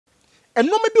And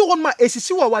no maybe one ma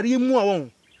esisi wa wari mu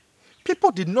awon.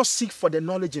 People did not seek for the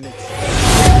knowledge in it.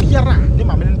 Biara ne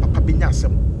mama ne papa benya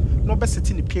asem. No be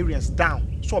setting the parents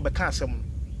down. So obeka asem.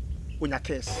 Onya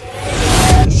case.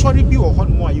 Sorry bi o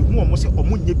hon mo ayi hu omo se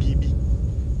omo nya bibi.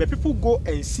 But people go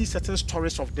and see certain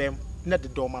stories of them. Not the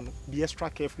doorman. Be extra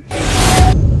careful.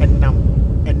 And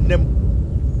them.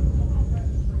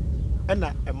 And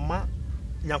na emma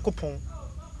Nyankopon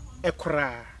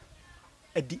ekra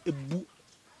edi ebu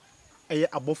eye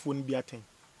abofo ni bi aten.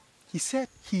 He said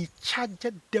he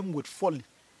charged them with folly.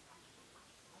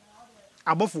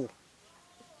 Abofo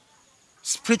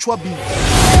spiritual beings.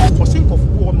 For saying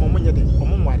kofu on mama nya den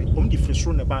omo ware om di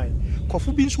fresro na ban.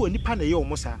 Kofu bi nso onipa na ye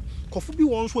omo sa. Kofu bi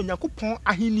won so Nyankopon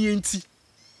ahini enti.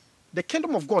 The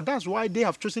kingdom of God, that's why they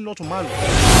have chosen not to marry.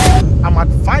 I'm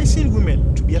advising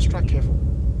women to be extra careful.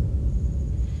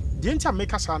 The entire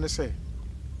maker say,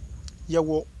 there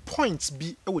will points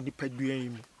be a nipa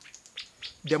duane.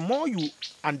 The more you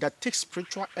undertake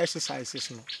spiritual exercises,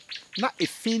 no, na a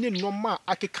feeling normal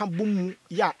akeka boom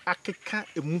ya akeka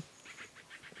emu.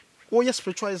 All your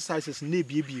spiritual exercises ne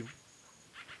bibi.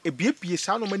 E bibi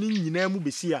sa no mani nyina mu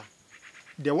besi a.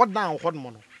 The what down hot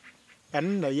mono.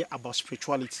 And na ye about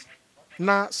spirituality.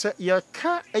 Na se ye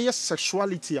ka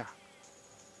sexuality a.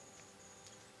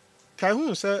 Kai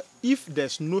hu say if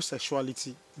there's no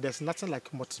sexuality, there's nothing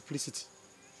like multiplicity.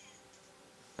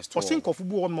 For saying kofu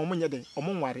bi won mama nya den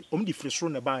omo nware om di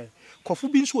fresro na ban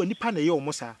kofu bi nso onipa na ye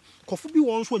omo sa kofu bi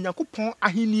won so Nyankopon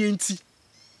ahini enti.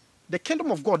 The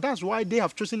kingdom of God, that's why they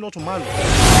have chosen not to marry.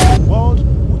 The world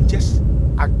will just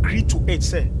agree to it,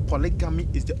 say polygamy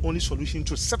is the only solution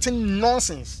to certain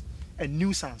nonsense and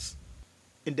nuisance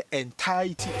in the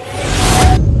entirety.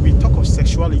 When we talk of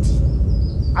sexuality,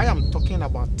 I am talking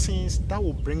about things that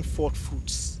will bring forth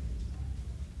fruits.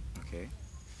 Okay.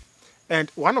 And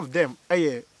one of them,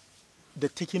 the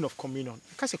taking of communion.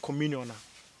 Because a communion,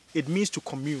 it means to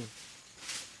commune.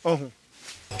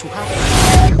 To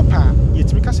have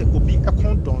it because it will be a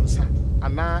condonsa,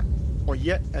 and or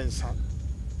yet and son,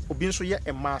 or being so yet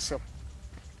a master.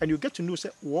 And you get to know, say,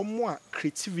 one more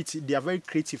creativity, they are very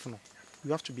creative. No?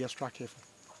 You have to be extra careful.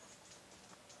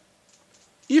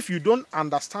 If you don't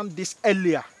understand this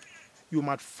earlier, you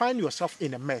might find yourself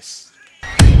in a mess.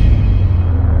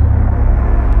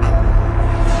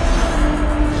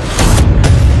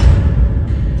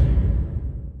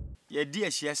 Ye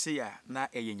dear she say ya na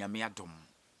nyame adom.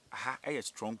 Aha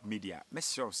strong media.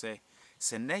 Message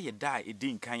say na ye die e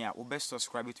din kan ya wo best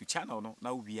subscribe to channel no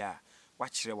na wo bia wa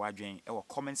kire wa dwen e wo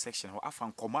comment section ho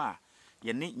afan koma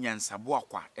ye ne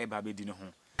Nyansabuakwa e ba be di ne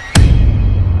ho.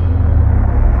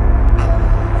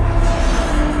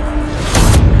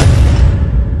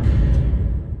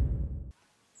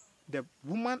 The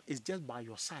woman is just by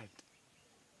your side.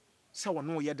 So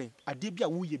no ye den ade bia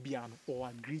wo ye bia no or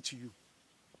agree to you.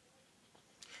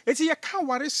 Eti ye ka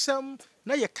waresem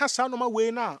na ye ka sa no ma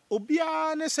we na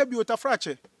obia ne se bi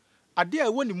otafrache ade a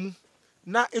woni mu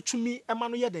na etumi ema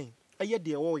no ye den eye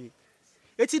de wo ye.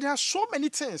 Eti there are so many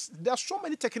things, there are so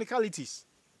many technicalities.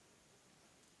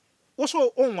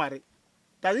 Also on ware,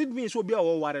 does it mean so be a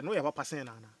ware no ye papa sen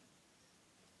na na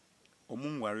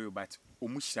Omun worry but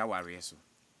omu hira ware so.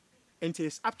 And it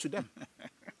is up to them.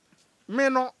 Me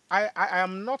no, I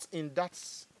am not in that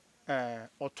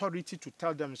authority to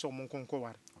tell them so monkonko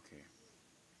ware. Okay.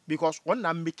 Because when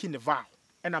I'm making a vow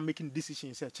and I'm making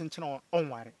decisions, say chinchina on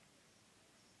ware.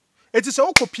 It is a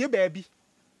okopie baby.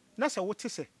 Na say what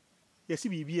say? Yes,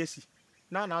 BBS.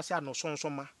 Now say no son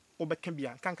ma obeka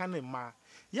bia kankan ma.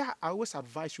 Yeah, I always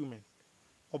advise women.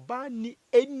 Oba ni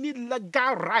any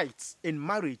legal rights in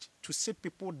marriage to sit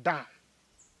people down,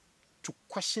 to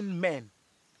question men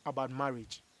about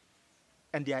marriage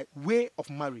and their way of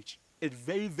marriage. It's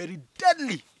very, very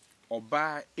deadly.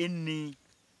 Oba any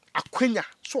akwenya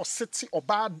so sit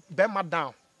oba bema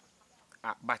down.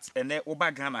 But ene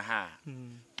oba Ghana ha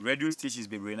radio stations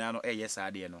be brena no yes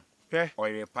ade no.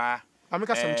 Oyepa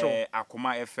Amika Central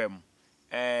Akoma FM.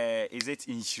 Is it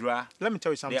Inshira? Let me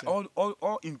tell you something. They're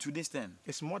all into this thing.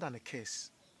 It's more than a case.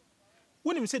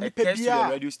 When him say a case to the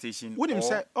radio station. When him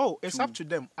say, oh, it's up to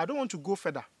them. I don't want to go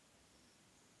further.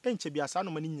 Enche bia sa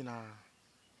no mani nyina.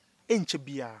 Enche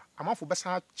bia. Am for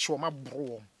besa choma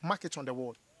bro. Market on the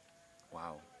world.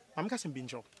 Wow. I'm guessing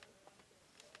binjo.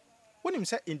 When him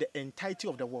say in the entirety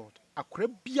of the world, akure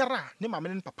biara ne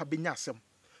mama papa benya asem.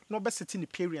 No be setting the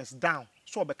parents down.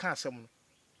 So be kan asem no.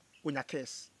 Onya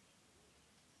case.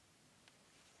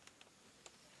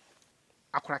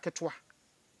 Akura ketwa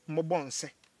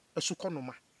mbonse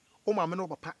esukonoma o ma me no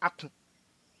papa akon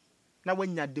na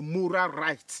wanya the moral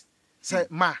right say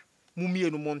ma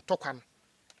mumienu mo ntokwa no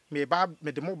me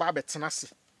de mo ba betena se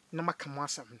na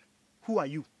makamasa. Who are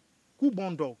you? Who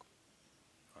born dog?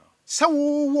 So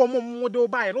wo do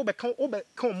buy no be kan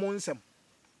mo nsem.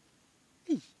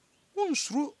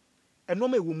 Wonsuru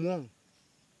enoma ewo mu on.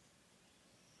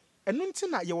 Enu nti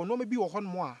na ye wo noma bi wo hon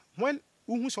mo a when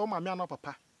uhu se wo ma me ana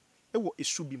papa e wo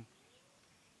esubim.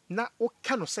 Na o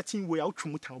ka no certain way a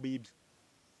wotwumu tan wo be bi.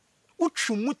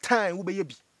 Wotwumu tan wo be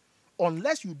bi.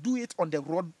 Unless you do it on the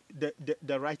road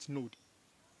the right node.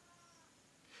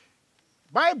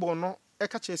 Bible no e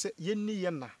ka che se ye ni ye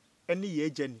na ene ye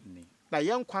agani. Na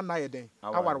ye nkwa na ye den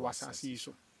awar wasase yi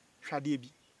so. Hwade bi.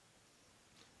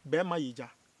 Be ma yija.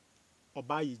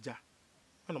 Oba yija.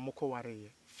 Ana moko ware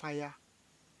ye. Fire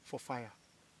for fire.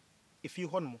 If you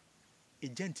hon mo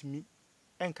agent me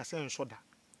enkase ensoda.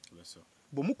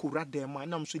 But mu kura dem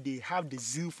na so they have the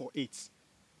zeal for it.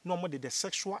 No more the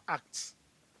sexual acts.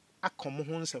 Akomo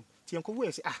ho nsem. Ti enko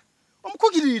we say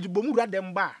omko gidi bo mu kura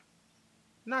dem ba.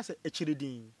 Na se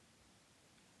echiredin.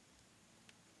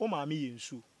 O ma me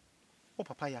yensu. O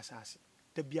papa ya asase.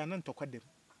 Da bia na ntokwa dem.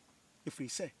 Efri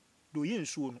say do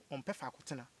yensu no ompefa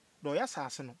akotena. Do ya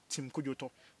asase no tim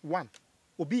kodwoto. 1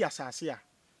 obi ya asase a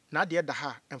na de da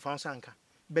ha emfansa anka.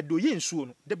 But do yensu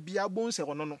no da bia bon se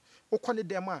ono no okone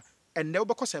dem a enne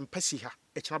obekọ se mpasi ha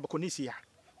ekira beko nisi ha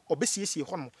obesiesie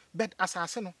ho no but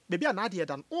asase no bebi a na de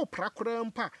dan o prakora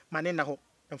mpa mane na ho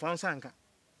emfansa anka.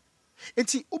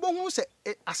 Enti obohu se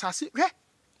asase hwe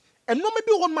enoma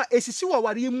bi won ma esisi wa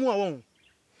ware mu a won.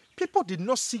 People did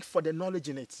not seek for the knowledge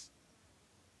in it.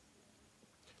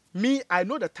 Me, I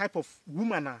know the type of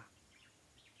woman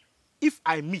if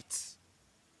I meet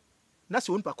na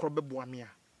se won pa krobe bo me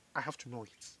I have to know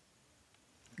it.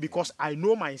 Because I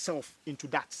know myself into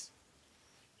that.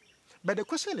 But the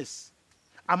question is,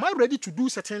 am I ready to do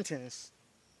certain things?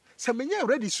 So when you're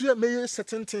ready to do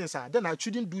certain things, then I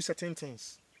shouldn't do certain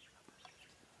things.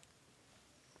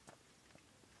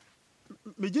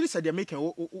 Majority said they're making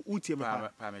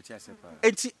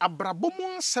eti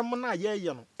abrabomu nsem na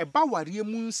ye no eba ware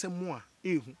mu nsem a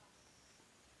ehu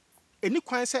eni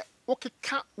kwan se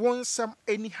okeka won nsem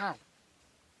anyhow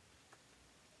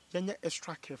yenye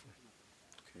extra careful.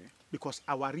 Okay. Because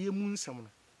aware mu nsem no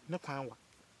ne kwan wa.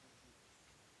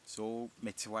 So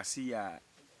metiwasi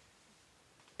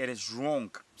it is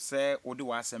wrong say odi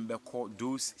wasem be call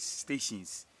those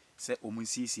stations say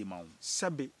omunsisi ma won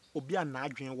sebe obi a na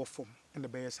adwen wo fom ene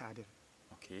be yesade.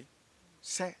 Okay.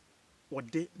 Say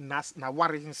odi na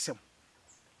ware nsem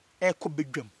e ko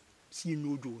bedwam si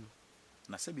enyo odwo no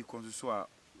na se bi konso so a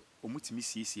omutimi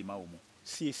siesie ma wo mo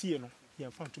siesie no ye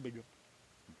mfa to bedwam.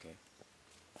 Okay.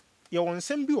 Ye won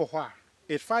nsem bi wo ho a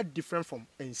it far different from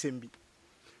nsem bi.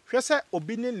 Hwe se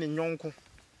obi ne ne nyonko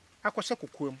akɔhye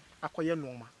kokoam akɔye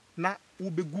noma na wo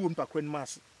begu mpakwan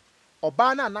mas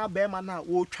oba na be ma na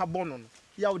wo twa bono no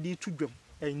ya wo di tudwam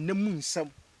ennamu nsam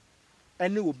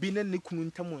ene obi ne ne kunu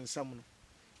ntam nsam no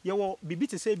ye wo bibi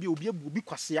te se bi obi ebu obi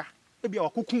kwasea e bi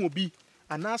akokun obi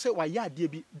anase wa ya ade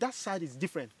bi that side is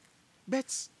different.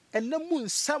 But ennamu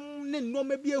nsam ne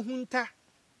noma bi ehunta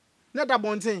na da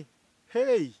bonten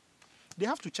hey they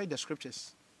have to check the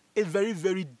scriptures. It's very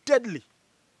very deadly.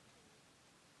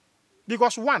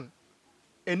 Because one,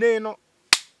 no,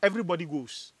 everybody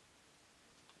goes.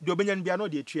 Do benyan bia no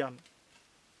de atua.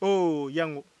 Oh,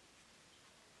 yango.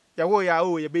 Ya wo ya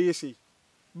oh, ya be yesi.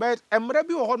 But emre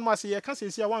bi wo hon ma se ye ka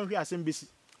sesi a wan hwe asem besi.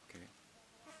 Okay.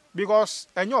 Because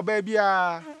enyo ba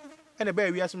bia ene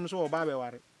ba wi asem so oba be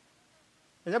ware.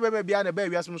 Enyo ba bia ne ba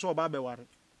wi asem so oba be ware.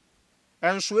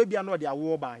 Enso e bia no de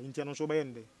awo ba nti no so ba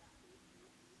yende.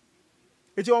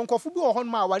 Eti onkofo bi wo hon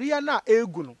ma ware ya na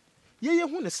egu no. Ye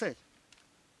hu ne se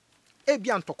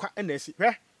ebi antokwa na esi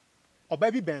hwe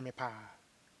oba bi ben me pa.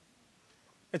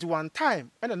 At one time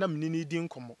ena na mnini di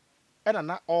nkomo ena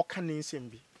na all ka ne nsem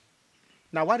bi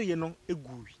na ware ye no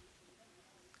eguwi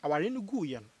aware no gu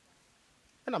ye no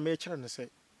ena me kire ne se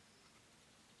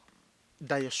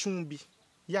da ye sun bi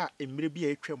ya emre bi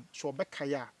etwam so obeka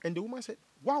ya and the woman said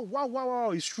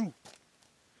wow it's true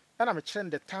ena me kire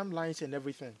the timelines and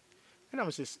everything ena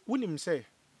me says wonim say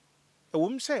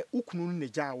ewom say ukunu ne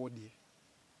gya wo de.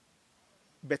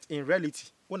 But in reality,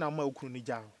 when I'm out on the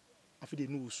jar, I feel the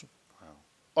news. Wow.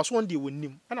 Also, one day when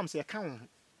him, and I'm say, I can't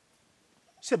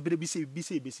say, baby, say,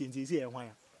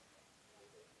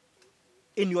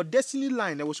 in your destiny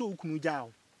line, there was so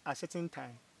kunuja at a certain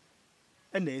time,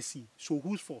 and they see. So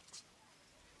whose fault?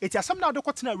 It is some now the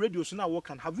cotton radio so now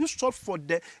working. Have you sought for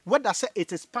the what I say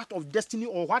it is part of destiny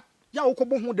or what? Ya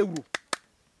okobo the rule.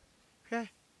 Okay.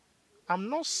 I'm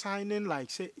not signing like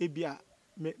say Abia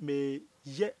me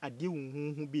ye ade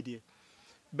hu bi de.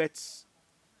 But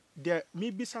there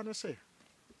maybe some say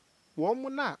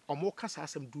woman na omo kasa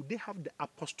asem, do they have the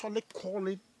apostolic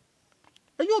calling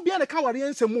And you'll be an coward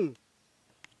and some moon.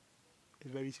 It's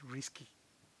very risky.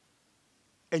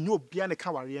 And you'll be an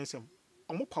coward and some.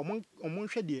 Among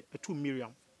shed dear 2 Miriam.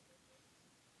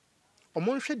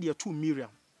 Among shed dear 2 Miriam.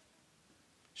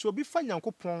 So be fine and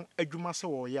coupon a jumasa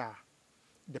or ya.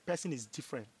 The person is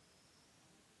different.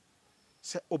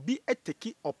 Say obi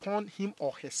eteki upon him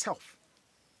or herself.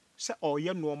 Say or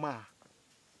ye no ma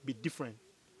be different.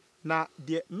 Now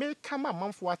the may come a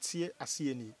month what see as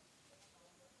any.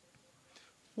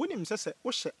 When him says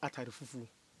o she atare fufu.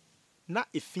 Na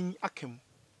efin akem.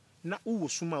 Na uwo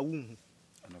suma wun.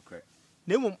 Okay.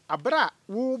 Nemum abra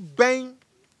wo ben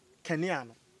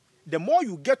keniano. The more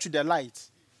you get to the light,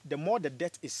 the more the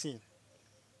death is seen.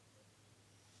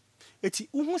 Eti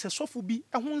uhu se sofu bi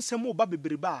ehun nsem oba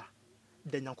bebreba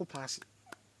the Nyankopon ase.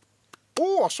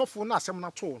 Oh sofu na asem na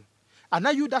to no. And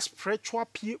now you that spiritual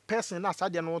person na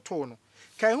sade no to no.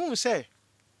 Can who say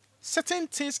certain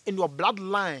things in your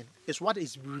bloodline is what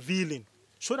is revealing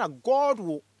so that God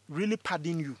will really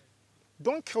pardon you.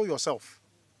 Don't kill yourself.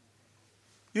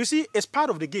 You see, it's part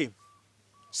of the game.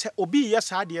 Say obi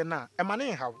yes ade na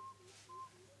emane how.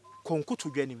 Konku to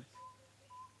dwanim.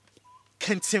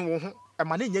 Kentin wo ho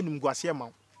emane nya nim guase ma.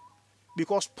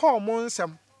 Because Paul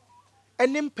monsem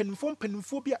enim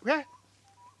penfo bia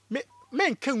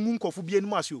men kan ngun kofu bia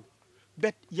nim asio.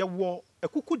 But ye wo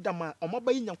ekuku dama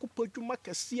omaba yi Nyankopon adwuma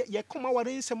kese ye koma ware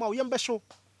nsem a wo yembe so.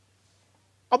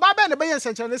 Oba be na be yen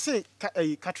senchane say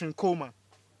Catherine Coleman.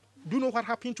 Do you know what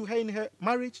happened to her in her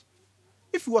marriage?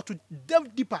 If you were to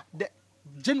delve deeper, the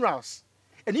generals,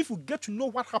 and if you get to know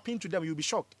what happened to them, you'll be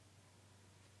shocked.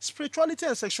 Spirituality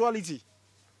and sexuality,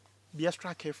 be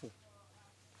extra careful.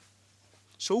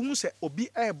 So who say obi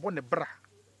born a bra?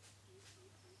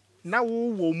 Now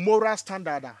we moral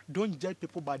standard. Don't judge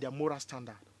people by their moral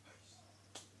standard.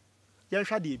 Yan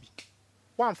shadi bi.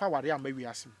 One fa wari am we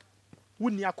asim.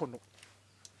 Wuni akono.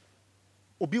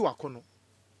 Obi wakono.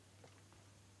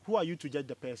 Who are you to judge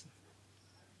the person?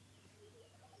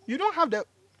 You don't have the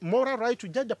moral right to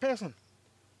judge the person.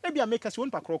 Maybe I make us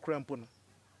one pa kro krampo no.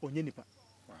 Onye nipa.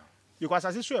 Wow. Because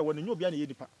as I say when you obi na ye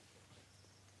nipa.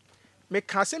 Me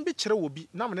ka sem bi kire obi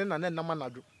na me na na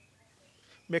manado.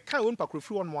 Me ka one pa kro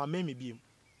free one mo amemi biem.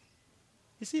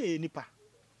 You see nipa.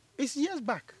 It's years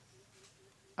back.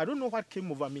 I don't know what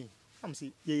came over me. I'm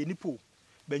say ye nipo.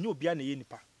 But you obi na ye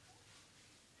nipa.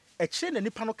 E kire na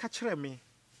nipa no ka kire me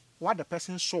what the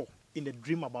person saw in the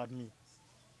dream about me.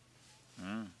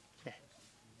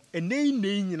 And nay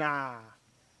na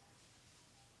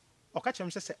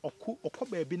okachem say okọ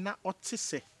baabi na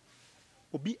otise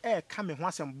obi ka me ho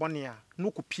asem bone a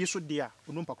no ko pie so de a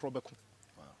onu mpakro beko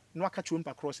no akache onu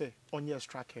mpakro say onye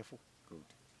extra careful. Good.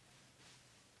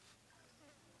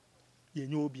 Ye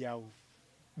nyo obi a o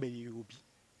be ye obi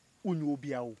unyo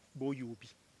obi a o bo ye obi,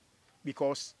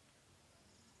 because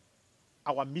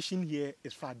our mission here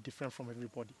is far different from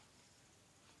everybody.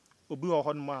 Obi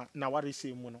ohonma na ware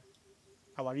say mu no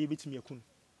aware betimi akun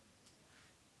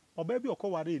oba bi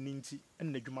okoware ni nti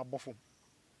en nadwuma bofom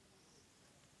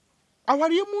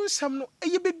aware mu nsam no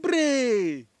eye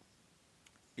bebre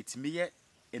Itimi ye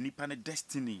enipa ne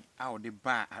destiny a ode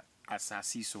ba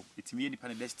asasi so. Itimi ye enipa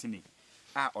ne destiny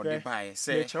a ode ba e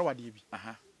say kire wade bi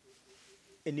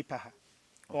enipa ha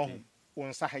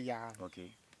won sa ha ya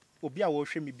obi a wo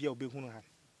hwe me bia obehunu ha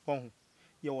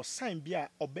ye wo sign bia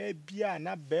oba bia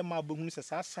na be ma obehunu se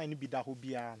sa sign bi da ho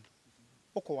bia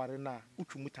okoware na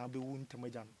utwumutan bewu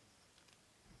ntamaja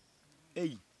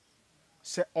no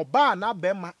se oba na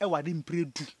be ma ewade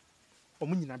mpredu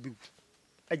omunyina bewu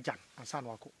agyan ansa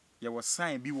no akọ ye wo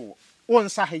sign bi wo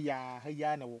wonsa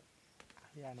ha na wo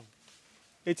no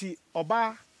eti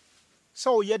oba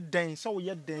so ye den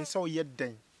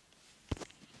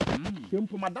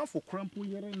tempo madam for crampo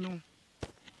yere no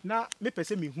na me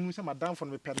pese me hunu se madam for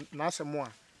me pe na asemo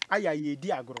a aya ye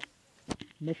di agro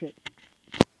mehwe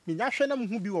me nya hwe na me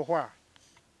hu bi wo ho a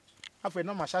afa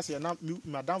na ma hyase na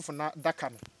madam for na daka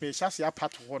no me hyase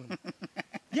apat ho no.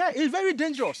 Yeah, it's very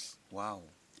dangerous. Wow.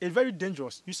 It's very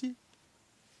dangerous. You see,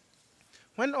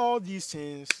 when all these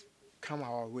things come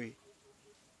our way,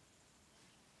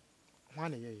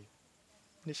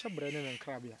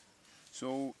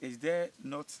 so is there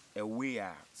not a way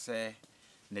say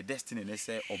the destiny they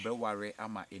say obeware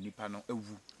ama enipa no ewu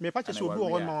me pa che so obu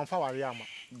won ma fa ware ama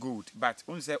good but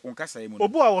un say un kasa emu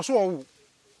obu a wo so owu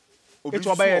etu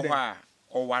obaye den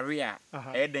o ware a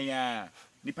eden a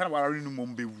nipa na ware nu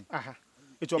mom bewu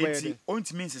etu obaye den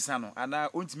ontimi nsesa no ana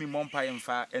ontimi mompa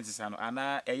yemfa ensesa no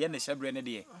ana eye ne hyebre ne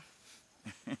de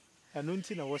anu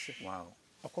nti na wo se wow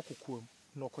akokokuam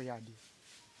na okoya ade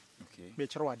okay me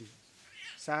chero ade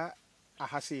sa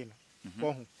ahase no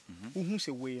wo hu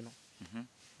se we no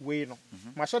way no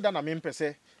ma so da na me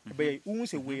mpese be wu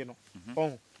se way no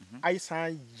on ai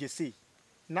san yesi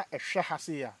na ehwe ha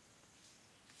se ya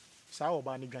saa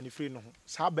oba ne dwane free no ho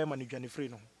saa ba ma ne dwane free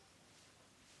no ho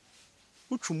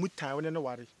utwu mutan woni ne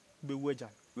ware be wu agya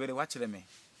we dey watch them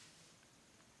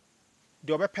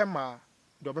de obepɛ ma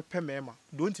de obepɛ mema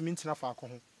do ntimi ntina fa akɔ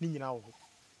ho ni nyina wo ho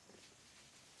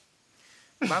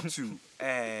back to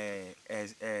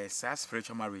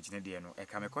spiritual marriage ne dey no e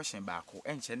ka me question back ko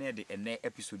enche ne de ene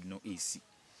episode no AC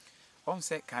on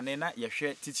say kan na ye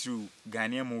hwe titiru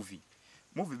Ghanaian movie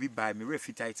bi by me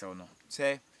refi title no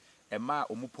say ema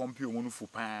omu pompi omu no fu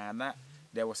pa na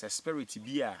there was a spirit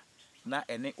bi a na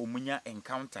ene omunya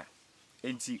encounter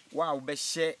enti wa wo be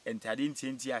hye entade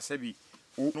enti asabi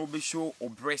no be show o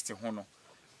breast ho no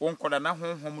wonkoda na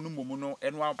honhom no momu no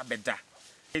eno abeda.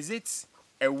 Is it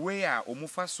a way a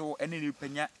omufa so ene ni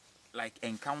panya like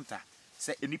encounter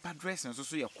say enipa dress nso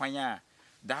so ye kwan a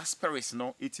that spirit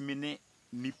no etimi ne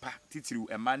nipa titiru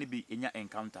ema ne bi enya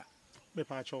encounter me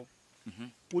pa cho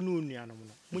wonu nuanum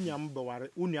no munya mbaware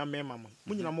wonu amema mo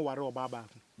munyina mo ware oba ba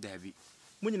ko David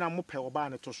munyina mo pe oba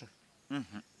ne to so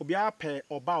obi a pe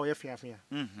oba o ye fiafia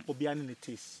obi a ne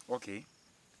taste okay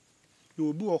you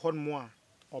obi o hon mo a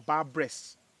oba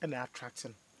breast e na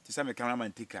attracting ti say me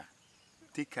cameraman take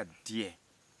a dear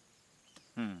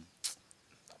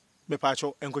me pa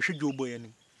cho enkohwe Joe boy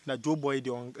ani na Joe boy de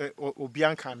obi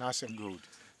anka na asem good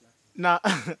na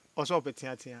oso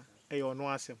petiatia e ono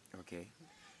asem okay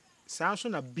so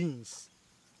na beings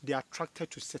they are attracted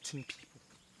to certain people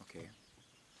okay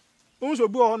unso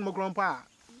bi o hon mo grandpa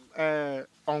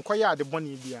onkoya de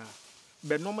boni bia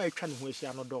be no ma etwa ne ho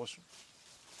ahia no do so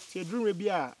ti edurwe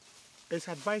bia it's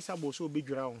advisable so be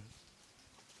dwura on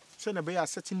so na be ya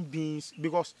certain beings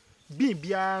because being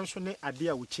bia so ne ade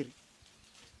a wochiri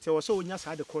ti wo so onya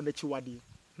sa de kro na chiwade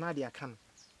na de aka no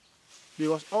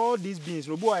because all these beings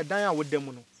no bo dan a with them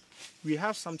no we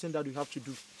have something that we have to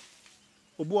do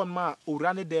obo on ma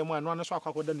orane dem anu anu so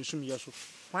akwakoda ne sum yeso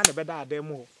wan na be da dem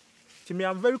ho ti me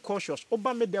am very cautious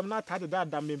oba me dem na tade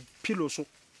da me pillow so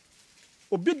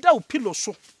obi da pillow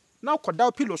so na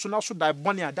koda pillow so na so die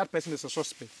bonny that person is a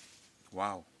suspect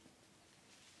wow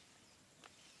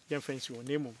yen fancy o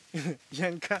name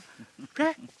yenka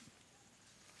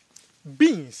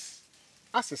beings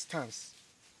as a stance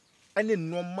any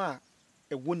normal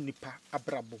e won nipa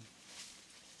abrabom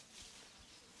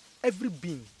every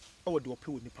being o de ope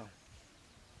won nipa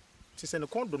ti se ne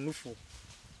kondo nufu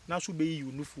na so be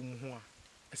you nufu mu ho a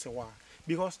ese wa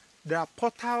because there are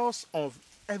portals of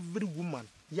every woman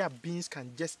yeah beings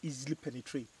can just easily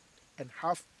penetrate and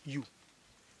have you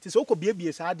ti se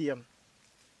okobie sa de am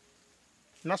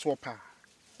na so pa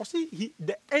or see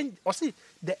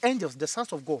the angels the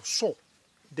sons of God saw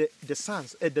the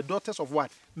sons the daughters of what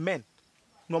men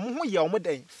no mo ho ye o mo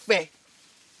den fe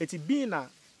eti bi na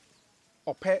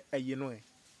ope ayi no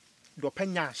do ope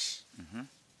nyash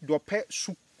do ope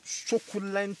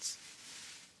succulent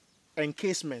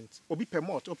encasement obi pe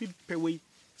mot obi pe we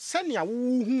senia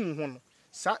wo hu ho no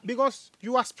because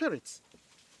you are spirit,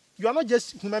 you are not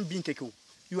just human being keko,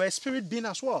 you are a spirit being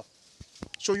as well,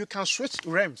 so you can switch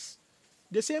realms.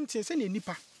 The same thing say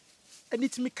nipa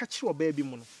anything me catch your baby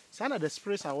mono sana the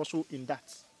spirits are also in that.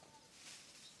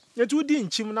 Yet we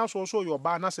didn't chim now so your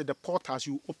bar na say the portals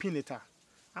you open it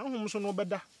ahom so no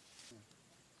beda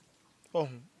oh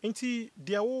enti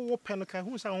dia wo pen kan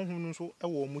hu san hu so e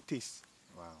wo mu taste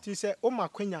wow ti say o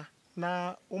makwanya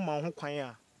na o ma ho kwan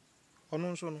a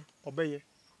ono so no obeye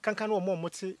kankan no mo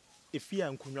te efia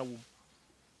ankonwa wo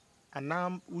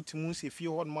ana utimu se fie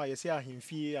ho no yesi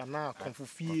ahemfie ana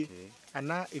konfofie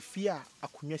ana efia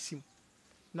akonwa sim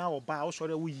na oba wo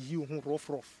sore wo yi ho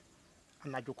rof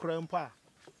ana dwokora mpa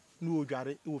no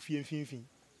odware e wo fie mfimfin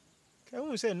ka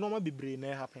hu say normal bebre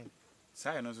na happen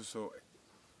say no so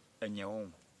enye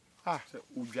won so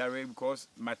odware because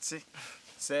mate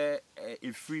say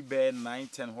a free bear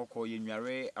 9-10 hoko ye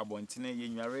nware abontene ye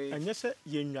nware anye se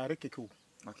ye nware keke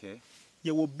okay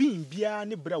ye wo bin bia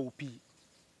ne bra wo pi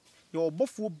ye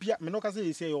obofo bia me no ka say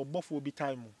ye obofo bi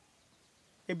time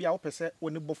e bia wo pese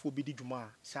woni bofo bi di dwuma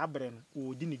sa abre no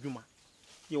wo di ni dwuma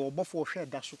ye obofo hwe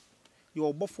da so ye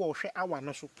obofo hwe awa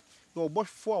no so ye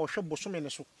obofo a hwe bosome ne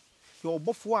so ye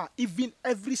obofo a even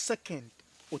every second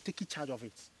or take charge of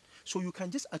it, so you can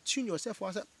just attune yourself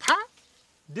for say pa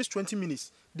this 20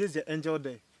 minutes this is the angel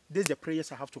there, this is the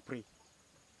prayers I have to pray.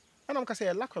 And I'm gonna say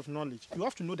a lack of knowledge. You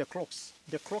have to know the clocks,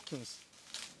 the clockings.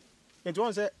 And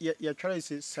one say you try to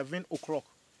say 7 o'clock,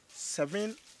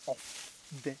 7 of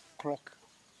the clock.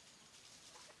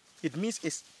 It means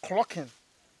it's clocking.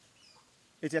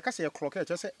 It's like I say a clock, it's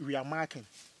just say we are marking.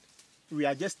 We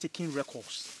are just taking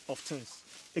records of things.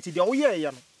 It's the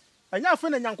And your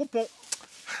friend and Yankopon.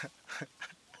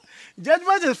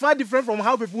 Judgment is far different from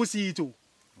how people see it too.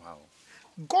 Wow.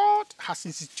 God has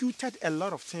instituted a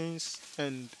lot of things,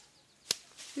 and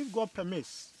if God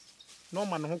permits, no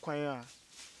man who can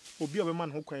be a man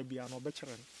who can be an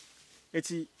obituary.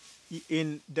 It's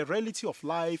in the reality of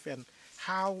life and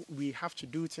how we have to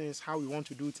do things, how we want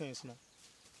to do things. No.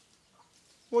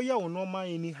 Oh yeah, no man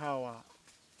anyhow.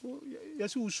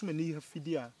 Yes, who's many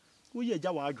fidia. Oh yeah,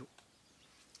 Jawadu.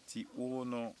 See, oh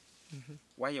no.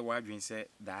 Why you wondering say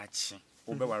that?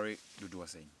 Worry do do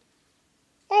saying.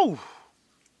 Oh,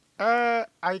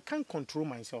 I can't control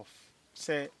myself.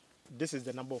 Say this is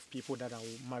the number of people that I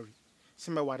will marry.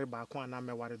 See me worry back one and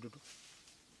me worry do.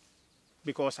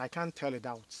 Because I can't tell it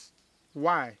out.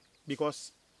 Why?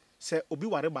 Because say obi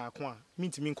worry back one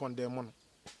mean to mean condemn mono.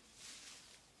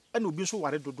 And obi so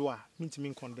worry do mean to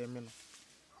mean condemn no.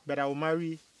 But I will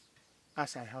marry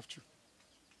as I have to.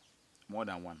 More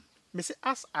than one. Me say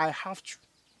as I have to.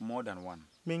 More than one.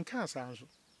 Me can't answer.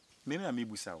 Maybe I may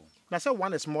busa. Now say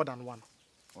one is more than one.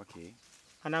 Okay.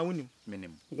 And I win him.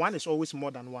 Minimum. One is always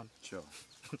more than one. Sure.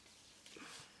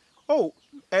 Oh,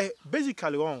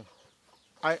 basically,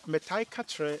 I may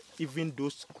catch even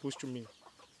those close to me.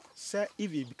 Say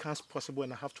if it becomes possible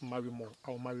and I have to marry more,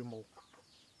 I will marry more.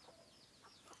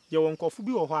 You won't coffee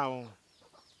or how?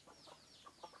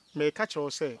 May catch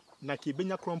or say, Naki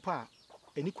Benya Crompa,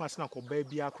 any question called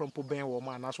baby a crumple ben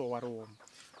woman, that's what I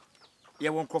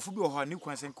Ya won krofo bi ho ni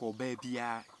kwansen ko ba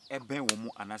bia eben wo mu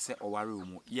anase oware wo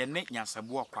mu ye ne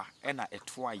Nyansabuakwa e na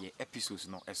eto aye episodes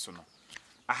no eso no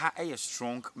aha e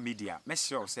strong media me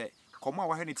sure say komo a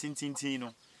wa hwe tintintin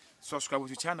no subscribe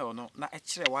to channel no na e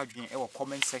kire wadwen e wo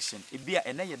comment section e bia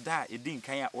ene ye da e din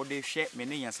kan a wo de hwe me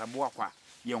ne Nyansabuakwa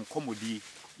ye nkomodi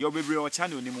ye obebre o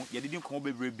channel ni mu ye didi nkomo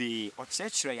bebre be o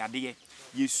kire yade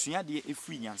ye sua de e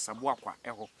free Nyansabuakwa e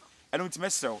ho eno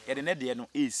ntimesrew ye de ne de no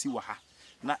e si wa ha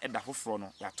na eda foforo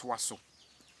no ya toa so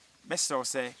mesrew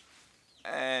say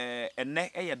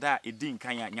enne eyeda edin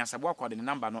kan ya Nyansabuakwa de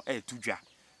number no tudwa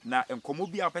na enkomo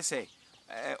bia opese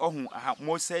ohun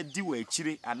mo say di wa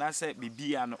akire anase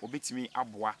bibia no obetimi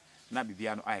aboa na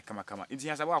bibia no aye kama kama nti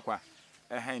Nyansabuakwa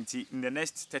nti in the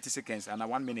next 30 seconds and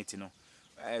 1 minute no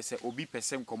say obi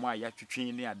person komo aya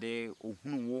twetwen ne ade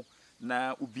ohunu wo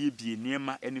na obi bie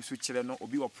niema eni so kire no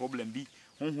obi wo problem bi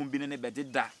honhom bi ne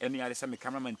bededa eni yare say me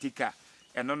cameraman tika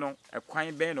eno no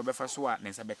ekwan ben no befa so a ne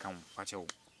nsa beka ho pache wo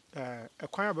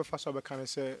ekwan abefa so beka ne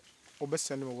say obe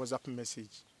send me WhatsApp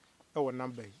message our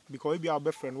number because if you are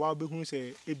a friend while be hu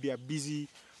say e be busy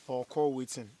or call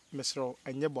waiting mesro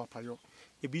enye bo apayo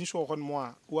e bi nso ho no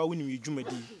a wa woni me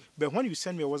dwumadi but when you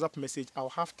send me a WhatsApp message I'll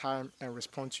have time and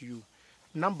respond to you.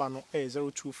 Number no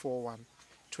 0241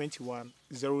 21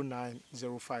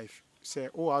 0905. Say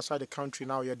oh outside the country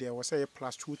now you're there was say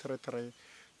 +233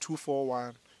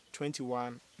 241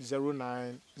 21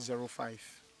 0905.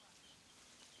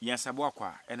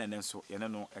 Nyansabuakwa ene nenso yene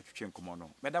no atwetwe nkomo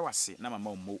no meda wase na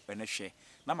mama mo ene hwe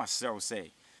na masrew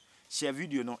say share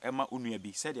video no ema onua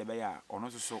bi said e be ya ono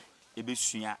so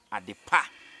ebesua adepa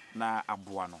na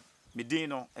aboa no medin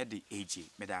no e de AJ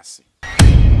meda ase.